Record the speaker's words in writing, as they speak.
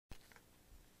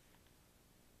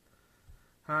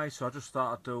Hi, so I just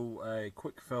thought I'd do a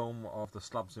quick film of the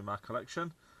slabs in my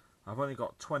collection. I've only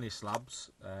got 20 slabs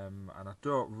and I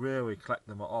don't really collect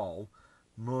them at all.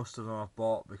 Most of them I've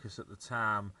bought because at the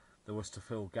time there was to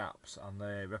fill gaps and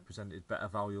they represented better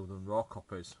value than raw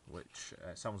copies, which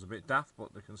sounds a bit daft,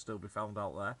 but they can still be found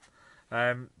out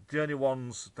there. The only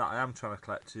ones that I am trying to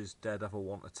collect is Daredevil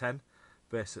 1 to 10,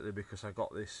 basically because I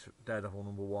got this Daredevil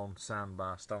number 1 signed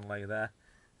by Stan Lee there.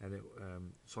 And it,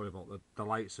 sorry about the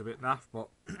light's a bit naff, but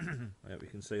I hope you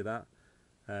can see that.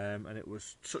 And it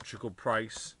was such a good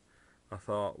price, I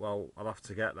thought, well, I'll have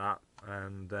to get that,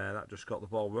 and that just got the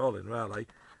ball rolling, really.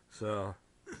 So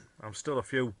I'm still a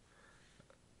few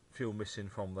missing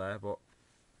from there, but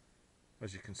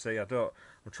as you can see, I'm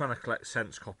trying to collect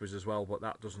Sense copies as well, but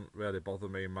that doesn't really bother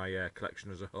me in my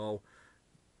collection as a whole.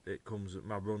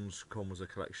 My runs come as a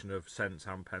collection of Sense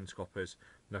and Pence copies.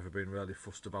 Never been really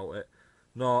fussed about it.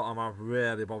 No, I'm not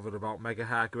really bothered about mega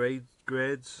high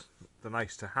grades. They're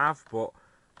nice to have, but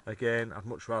again, I'd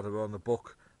much rather own the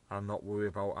book and not worry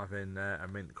about having a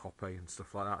mint copy and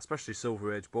stuff like that, especially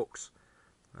Silver Age books.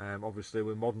 Obviously,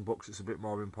 with modern books, it's a bit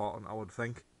more important, I would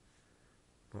think.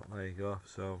 But there you go.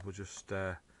 So we're just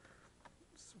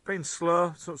being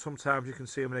slow. So sometimes you can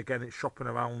see them, and again, it's shopping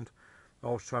around,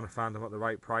 always trying to find them at the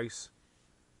right price.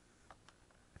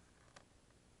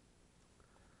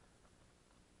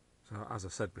 So as I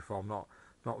said before, I'm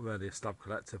not really a slab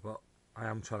collector, but I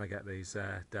am trying to get these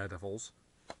Daredevils.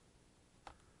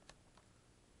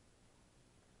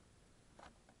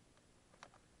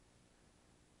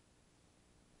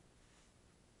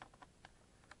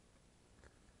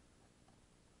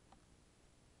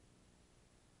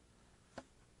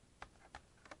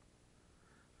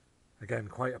 Again,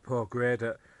 quite a poor grade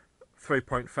at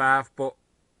 3.5, but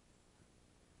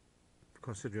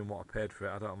considering what I paid for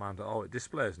it, I don't mind at all. It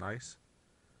displays nice.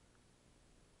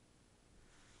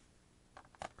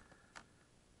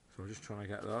 So we're just trying to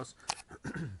get those.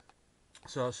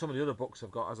 So some of the other books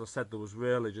I've got, as I said, there was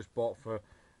really just bought to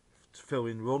fill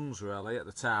in runs really at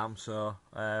the time. So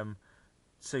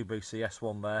CBCS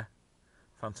one there,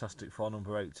 Fantastic Four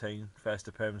number 18, first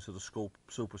appearance of the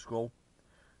Super Skrull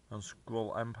and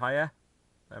Skrull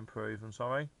Emperor even,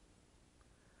 sorry.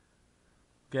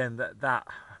 Again, that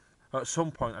at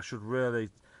some point I should really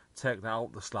take that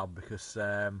out the slab, because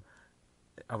I've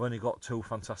only got 2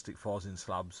 Fantastic Fours in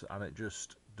slabs and it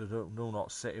just do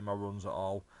not sit in my runs at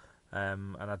all.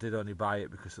 And I did only buy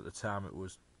it because at the time it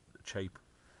was cheap.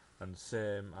 And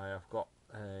same, I have got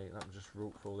let me just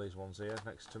root through these ones here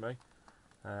next to me.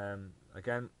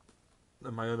 Again,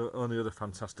 my only other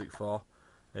Fantastic Four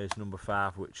is number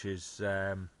 5, which is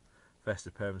first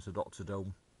appearance of Doctor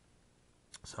Doom.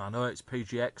 So I know it's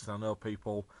PGX, and I know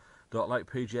people don't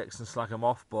like PGX and slag them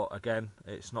off, but again,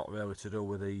 it's not really to do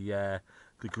with the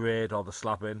grade or the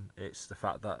slabbing. It's the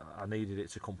fact that I needed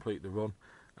it to complete the run,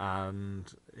 and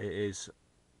it is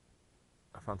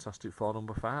a Fantastic Four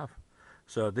number 5.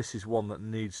 So this is one that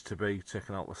needs to be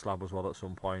taken out the slab as well at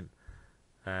some point.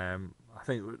 I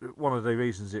think one of the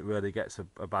reasons it really gets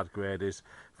a bad grade is,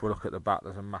 if we look at the back,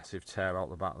 there's a massive tear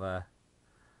out the back there.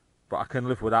 But I can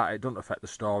live with that. It doesn't affect the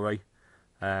story,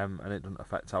 and it doesn't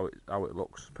affect how it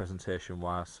looks presentation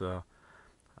wise. So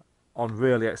on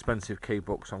really expensive key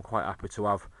books, I'm quite happy to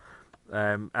have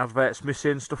adverts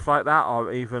missing, stuff like that,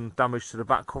 or even damage to the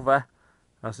back cover,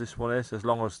 as this one is, as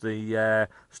long as the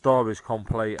story is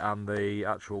complete and the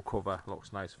actual cover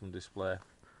looks nice from display.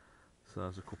 So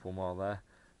there's a couple more there.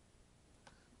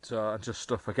 So just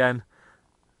stuff again.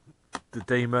 The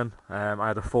Demon, I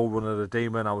had a full run of the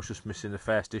Demon. I was just missing the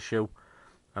first issue,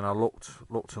 and I looked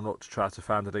to try to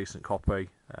find a decent copy,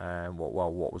 what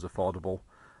was affordable,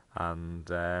 and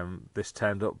this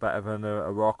turned up better than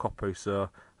a raw copy. So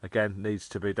again, needs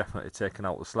to be definitely taken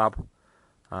out the slab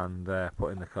and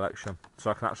put in the collection,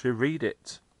 so I can actually read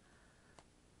it.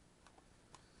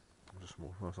 I'll just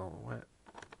move those all the way.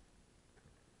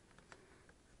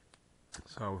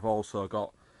 So we've also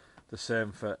got the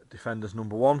same for Defenders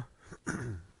number 1.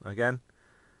 Again,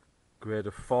 grade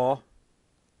of 4.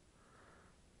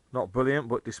 Not brilliant,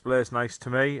 but displays nice to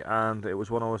me, and it was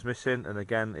one I was missing, and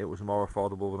again, it was more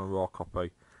affordable than a raw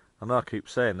copy. I know I keep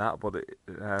saying that, but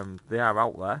they are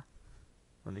out there,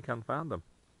 and you can find them.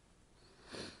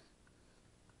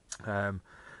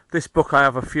 This book, I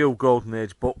have a few Golden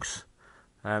Age books.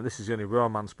 This is the only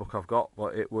romance book I've got,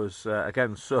 but it was,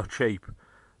 again, so cheap.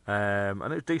 And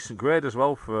it was decent grade as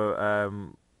well for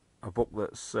a book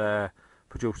that's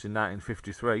produced in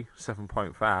 1953,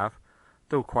 7.5.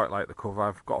 Do quite like the cover.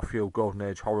 I've got a few Golden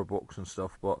Age horror books and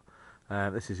stuff, but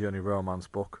this is the only romance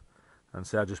book. And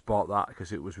so I just bought that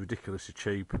because it was ridiculously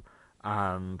cheap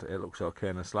and it looks okay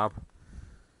in a slab.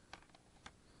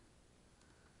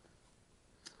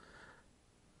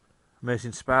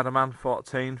 Amazing Spider-Man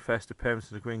 14, first appearance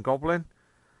of the Green Goblin.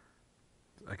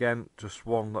 Again, just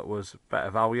one that was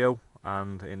better value,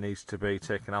 and it needs to be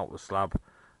taken out the slab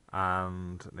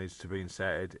and needs to be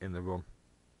inserted in the run.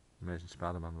 Amazing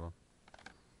Spider-Man run.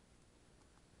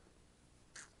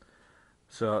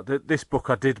 So this book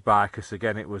I did buy because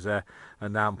again it was a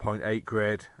 9.8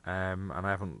 grade, and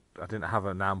I didn't have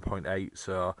a 9.8,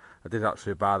 so I did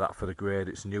actually buy that for the grade.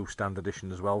 It's a new standard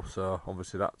edition as well, so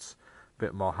obviously that's a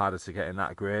bit more harder to get in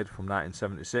that grade from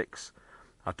 1976.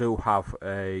 I do have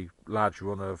a large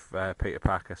run of Peter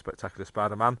Parker Spectacular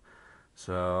Spider-Man,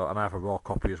 so, and I have a raw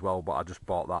copy as well, but I just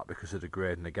bought that because of the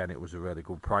grade, and again it was a really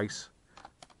good price.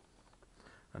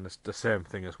 And it's the same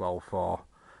thing as well for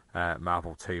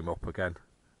Marvel Team Up again.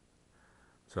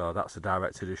 So that's a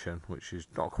direct edition, which is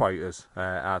not quite as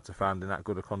hard to find in that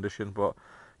good a condition. But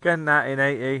again,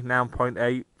 1980,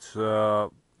 9.8,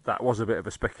 so that was a bit of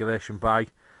a speculation buy.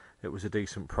 It was a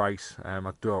decent price. I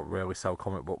don't really sell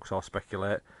comic books or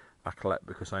speculate. I collect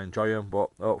because I enjoy them, but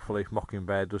hopefully if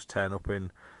Mockingbird does turn up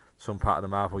in some part of the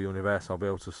Marvel universe, I'll be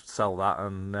able to sell that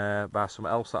and buy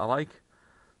something else that I like.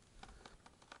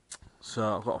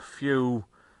 So I've got a few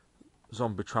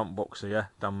Zombie Tramp books here,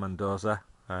 Dan Mendoza.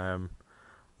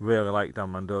 Really like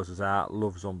Dan Mendoza's art,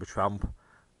 love Zombie Tramp.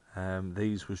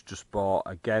 These was just bought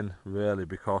again really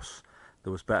because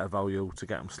there was better value to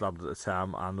get them slabbed at the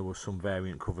time, and there was some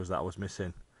variant covers that I was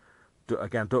missing.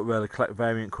 Again, don't really collect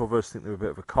variant covers, think they're a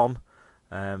bit of a con.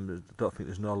 Don't think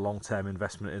there's no long-term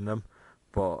investment in them,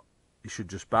 but you should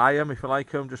just buy them if you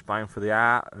like them. Just buy them for the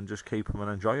art and just keep them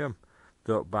and enjoy them.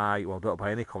 Don't buy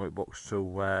any comic books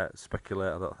to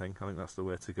speculate. I think that's the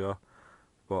way to go.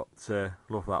 But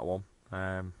love that one.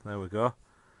 There we go.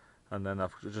 And then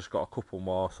I've just got a couple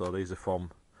more. So these are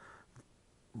from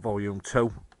Volume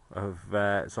 2 of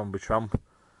Zombie Tramp.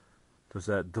 There's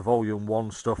the Volume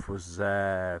 1 stuff was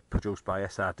produced by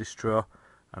SR Distro,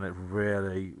 and it's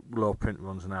really low print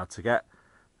runs and hard to get.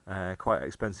 Quite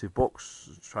expensive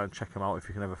books. Try and check them out if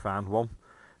you can ever find one.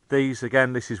 These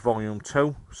again, this is Volume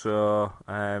 2, so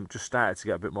just started to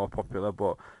get a bit more popular,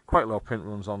 but quite low print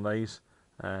runs on these.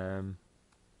 But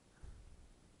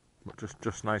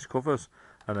just nice covers,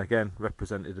 and again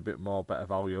represented a bit more better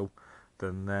value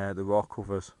than the raw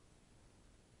covers,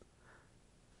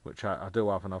 which I do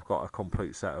have, and I've got a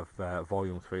complete set of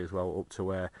Volume 3 as well, up to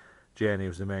where Janie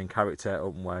was the main character,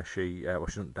 up and where she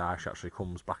doesn't die, she actually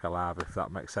comes back alive, if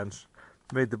that makes sense.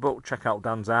 Read the book, check out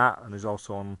Dan's art, and he's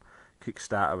also on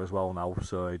Kickstarter as well now,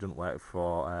 so he doesn't work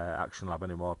for Action Lab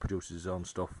anymore, produces his own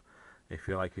stuff. If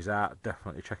you like his art,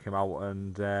 definitely check him out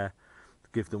and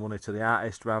give the money to the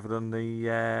artist rather than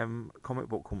the comic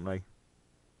book company.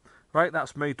 Right,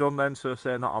 that's me done then, so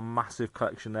say not a massive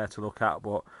collection there to look at,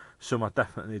 but some I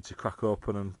definitely need to crack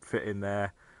open and fit in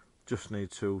there. Just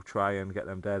need to try and get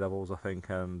them Daredevils, I think,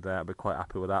 and I'll be quite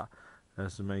happy with that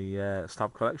as my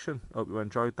slab collection. Hope you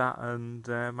enjoyed that, and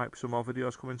might be some more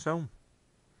videos coming soon.